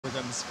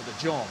machines for the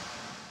job.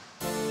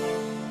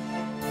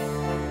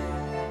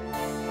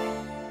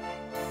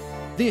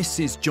 This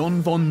is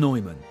John von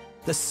Neumann,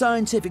 the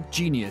scientific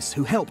genius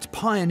who helped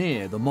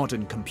pioneer the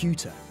modern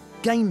computer,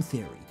 game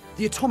theory,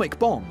 the atomic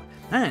bomb,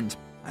 and,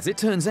 as it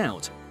turns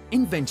out,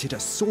 invented a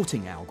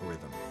sorting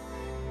algorithm.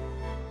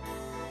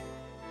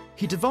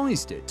 He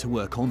devised it to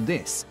work on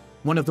this,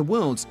 one of the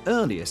world's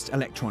earliest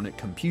electronic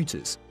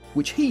computers,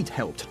 which he'd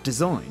helped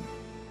design.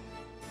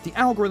 The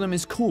algorithm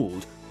is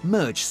called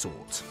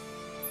MergeSort.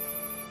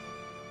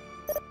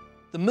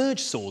 The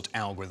MergeSort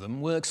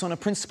algorithm works on a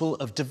principle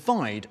of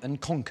divide and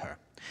conquer,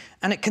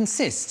 and it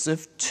consists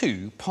of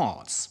two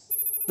parts.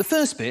 The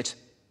first bit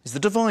is the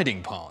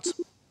dividing part.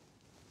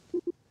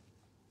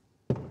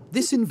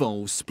 This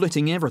involves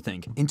splitting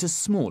everything into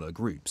smaller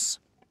groups.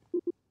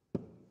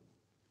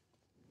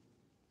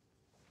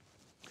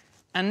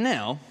 And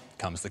now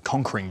comes the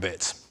conquering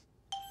bit.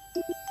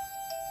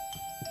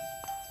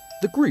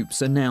 The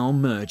groups are now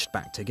merged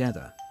back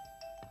together.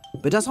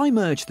 But as I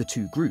merge the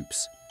two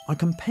groups, I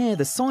compare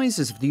the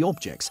sizes of the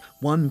objects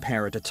one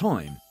pair at a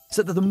time,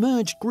 so that the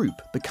merged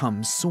group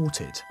becomes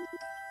sorted.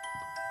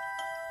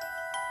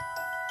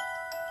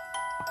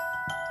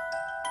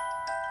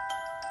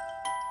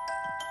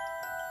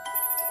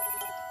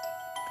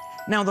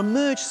 Now, the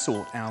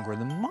MergeSort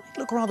algorithm might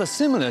look rather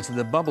similar to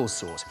the bubble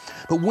sort,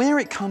 but where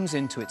it comes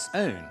into its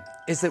own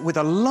is that with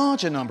a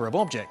larger number of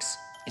objects,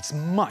 it's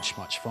much,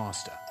 much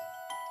faster.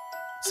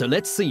 So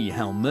let's see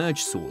how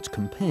MergeSort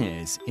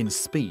compares in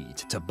speed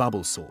to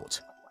bubble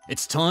sort.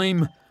 It's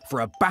time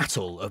for a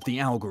battle of the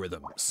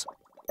algorithms.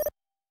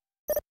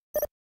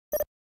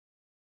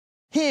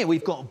 Here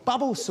we've got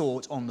bubble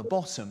sort on the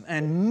bottom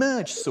and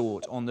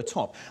MergeSort on the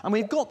top, and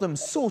we've got them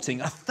sorting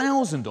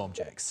 1,000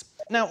 objects.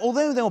 Now,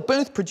 although they'll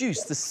both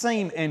produce the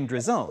same end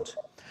result,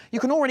 you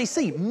can already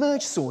see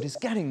MergeSort is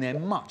getting there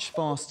much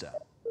faster.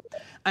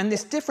 And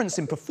this difference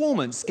in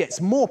performance gets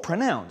more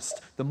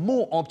pronounced the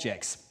more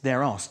objects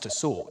they're asked to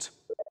sort.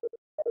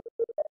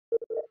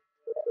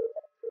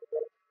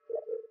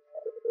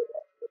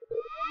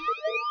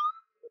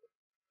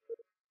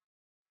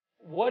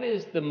 What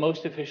is the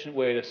most efficient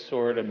way to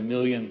sort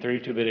 1,000,000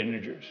 32-bit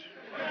integers?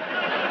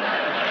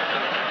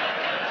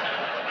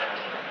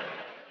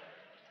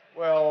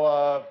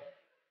 Well,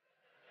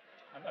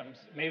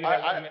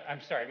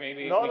 I'm sorry.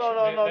 Maybe no.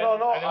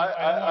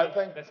 I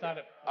think that's not.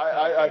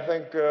 I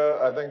think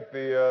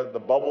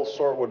the bubble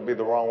sort would be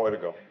the wrong way to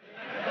go.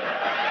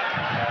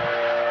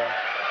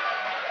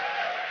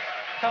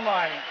 Come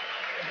on,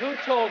 who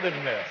told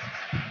him this?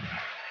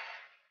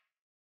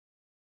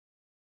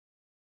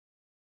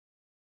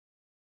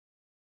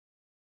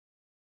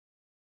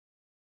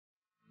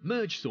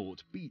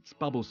 MergeSort beats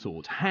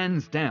BubbleSort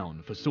hands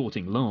down for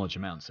sorting large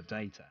amounts of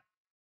data.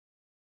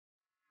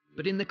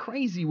 But in the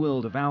crazy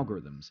world of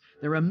algorithms,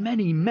 there are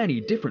many,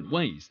 many different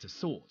ways to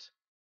sort.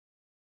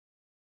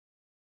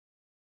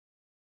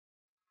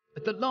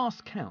 At the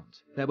last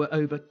count, there were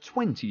over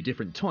 20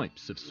 different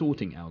types of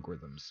sorting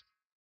algorithms,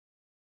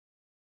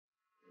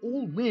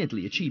 all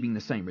weirdly achieving the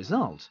same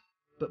result,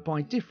 but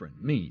by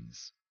different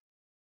means.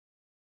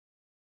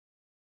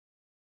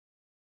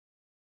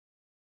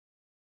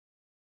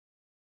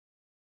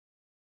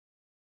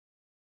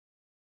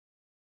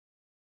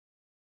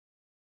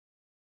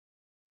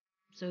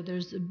 So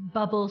there's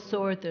bubble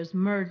sort, there's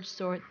merge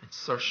sort,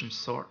 insertion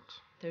sort,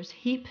 there's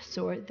heap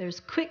sort, there's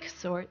quick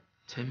sort,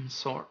 Tim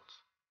sort,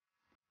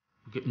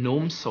 we get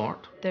gnome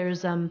sort,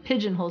 there's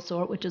pigeonhole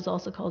sort, which is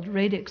also called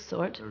radix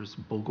sort, there's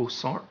bogo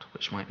sort,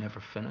 which might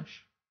never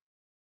finish.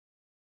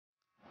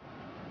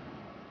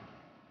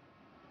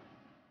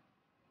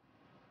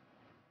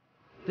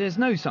 There's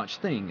no such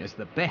thing as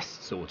the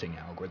best sorting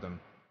algorithm.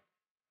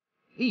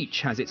 Each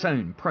has its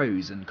own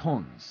pros and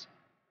cons.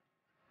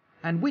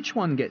 And which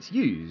one gets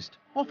used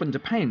often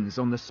depends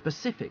on the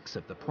specifics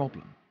of the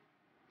problem.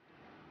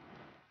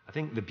 I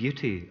think the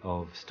beauty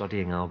of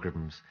studying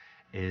algorithms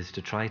is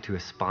to try to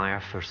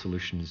aspire for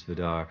solutions that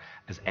are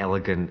as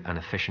elegant and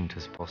efficient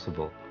as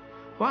possible.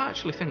 Well, I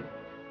actually think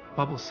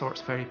bubble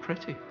sort's very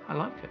pretty. I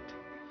like it.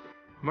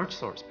 Merge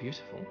sort's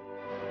beautiful.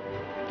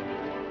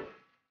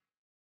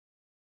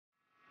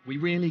 We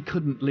really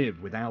couldn't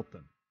live without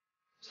them.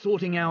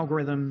 Sorting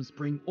algorithms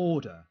bring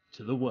order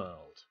to the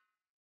world.